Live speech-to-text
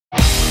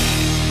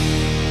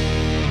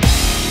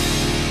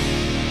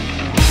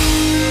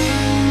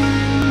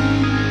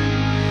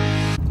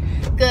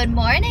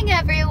morning,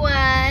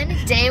 everyone.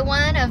 Day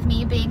one of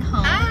me being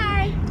home.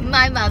 Hi.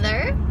 My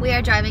mother. We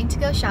are driving to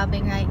go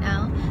shopping right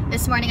now.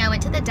 This morning I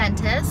went to the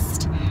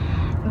dentist.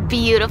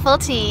 Beautiful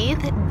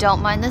teeth.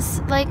 Don't mind this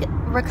like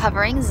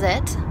recovering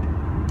zit.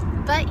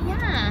 But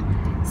yeah.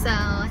 So,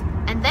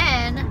 and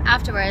then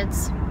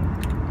afterwards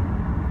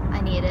I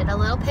needed a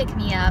little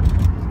pick-me-up.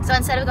 So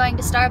instead of going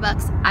to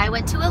Starbucks, I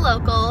went to a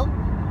local.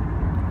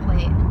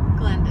 Wait.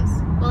 Glenda's.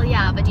 Well,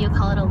 yeah, but do you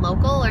call it a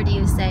local or do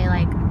you say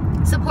like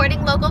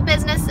supporting local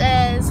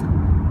businesses?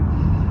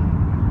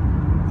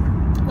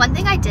 One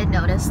thing I did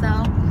notice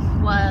though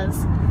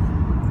was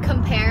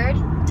compared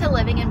to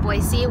living in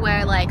Boise,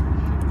 where like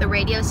the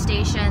radio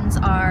stations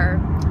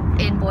are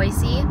in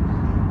Boise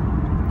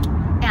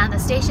and the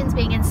stations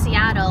being in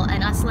Seattle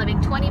and us living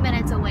 20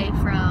 minutes away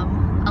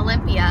from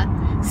Olympia,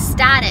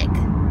 static.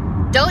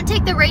 Don't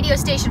take the radio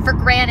station for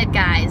granted,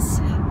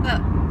 guys.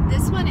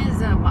 This one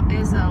is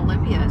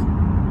Olympia.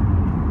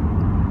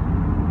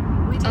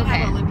 We do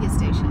have Olympia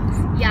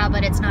stations. Yeah,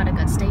 but it's not a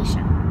good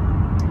station.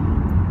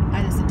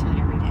 I listen to it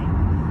every day.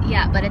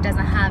 Yeah, but it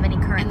doesn't have any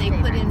current And they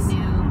put in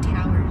new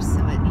towers, so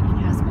it even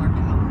has more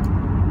power.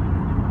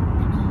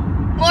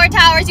 More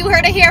towers, you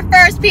heard it here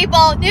first,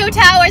 people. New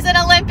towers in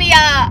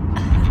Olympia.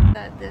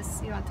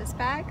 You want this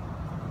bag?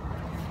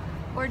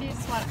 Or do you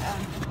just want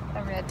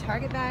a red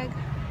Target bag?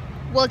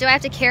 Well, do I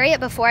have to carry it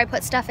before I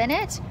put stuff in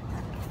it?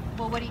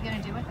 Well, what are you going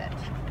to do with it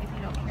if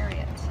you don't carry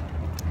it?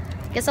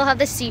 Guess I'll have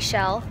the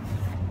seashell.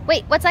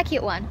 Wait, what's that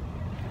cute one?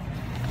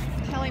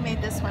 Kelly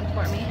made this one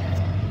for me.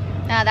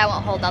 That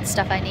won't hold all the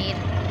stuff I need.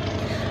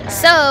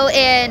 So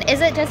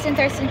is it just in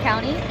Thurston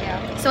County?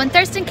 Yeah. So in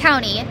Thurston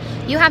County,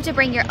 you have to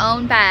bring your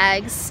own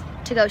bags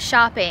to go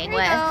shopping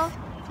with.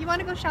 If you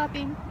want to go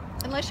shopping,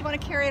 unless you want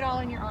to carry it all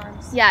in your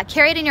arms. Yeah,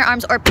 carry it in your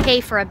arms or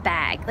pay for a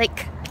bag.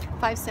 Like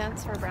 5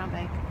 cents for a brown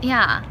bag.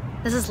 Yeah,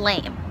 this is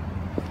lame.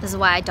 This is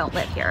why I don't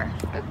live here.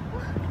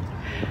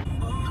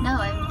 No,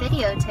 I'm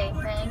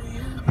videotaping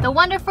the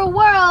wonderful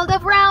world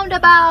of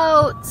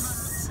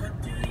roundabouts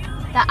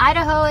that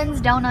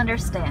Idahoans don't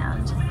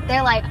understand.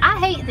 They're like, I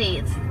hate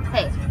these.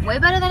 Hey, way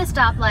better than a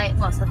stoplight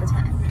most of the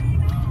time.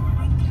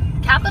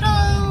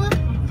 Capitol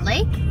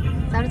Lake?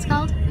 Is that what it's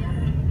called?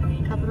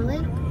 Capitol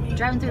Lake?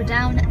 Driving through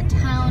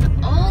downtown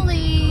Ole.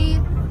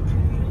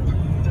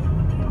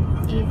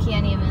 You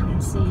can't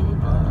even see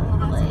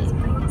the lake.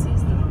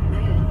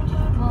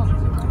 Well,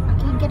 I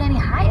can't get any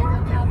higher.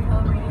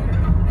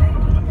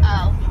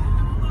 Oh.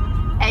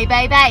 Hey,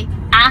 baby.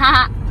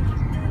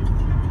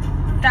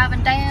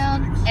 Driving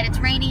down, and it's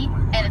rainy,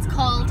 and it's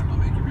cold,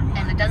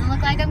 and it doesn't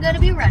look like I'm going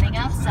to be running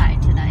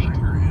outside tonight.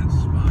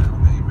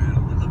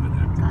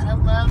 Gotta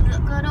love the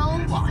good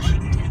old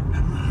Washington.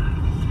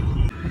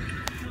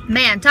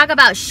 Man, talk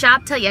about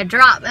shop till you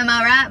drop. Am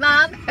I right,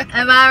 Mom?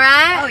 Am I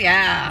right? Oh,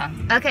 yeah.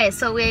 Okay,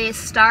 so we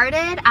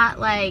started at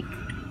like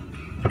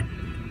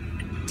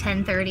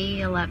 10:30,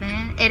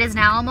 11. It is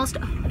now almost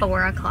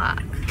 4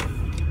 o'clock.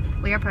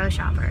 We are pro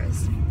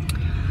shoppers.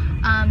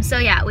 So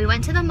yeah, we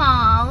went to the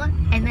mall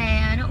and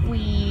then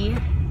we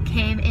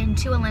came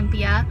into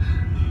Olympia.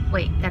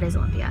 Wait, that is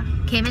Olympia.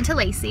 Came into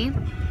Lacey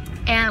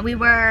and we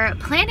were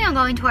planning on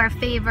going to our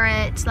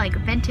favorite like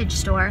vintage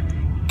store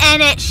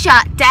and it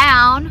shut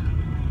down.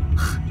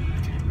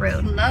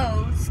 Rude.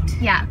 Closed.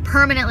 Yeah,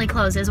 permanently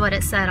closed is what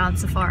it said on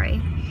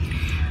Safari.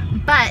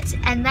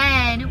 And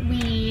then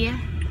we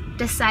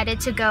decided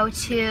to go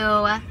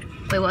to,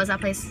 wait, what was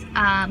that place?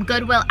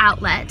 Goodwill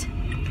Outlet.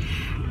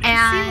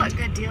 And see what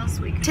good deals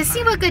we can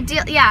see what good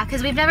deal, yeah,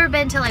 because we've never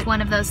been to like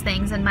one of those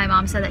things, and my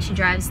mom said that she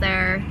drives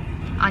there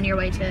on your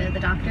way to the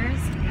doctor's.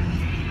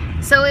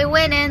 So we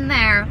went in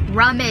there,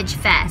 rummage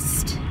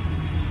fest.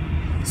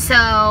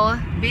 So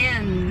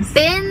bins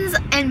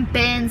and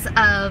bins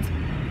of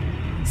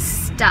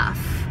stuff.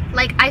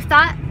 Like I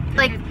thought,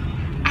 like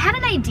I had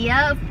an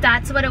idea if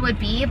that's what it would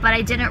be, but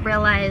I didn't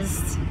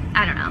realize.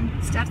 I don't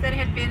know. Stuff that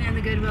had been in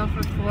the Goodwill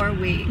for 4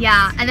 weeks.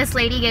 Yeah, and this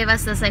lady gave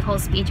us this like whole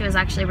speech. It was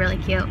actually really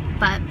cute.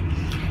 But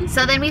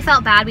so then we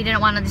felt bad. We didn't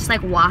want to just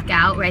like walk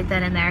out right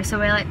then and there. So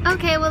we were like,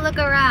 okay, we'll look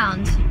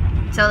around.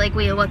 So like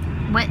we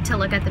went to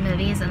look at the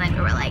movies, and then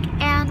we were like,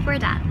 and we're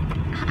done.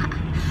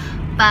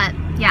 But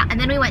yeah, and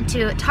then we went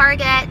to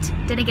Target.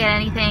 Didn't get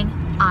anything.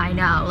 I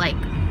know, like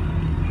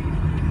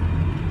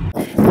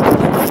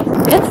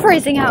it's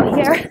freezing out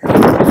here,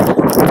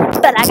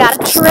 but I got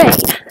a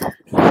trade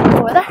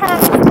for the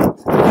hat,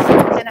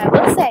 and I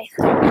will say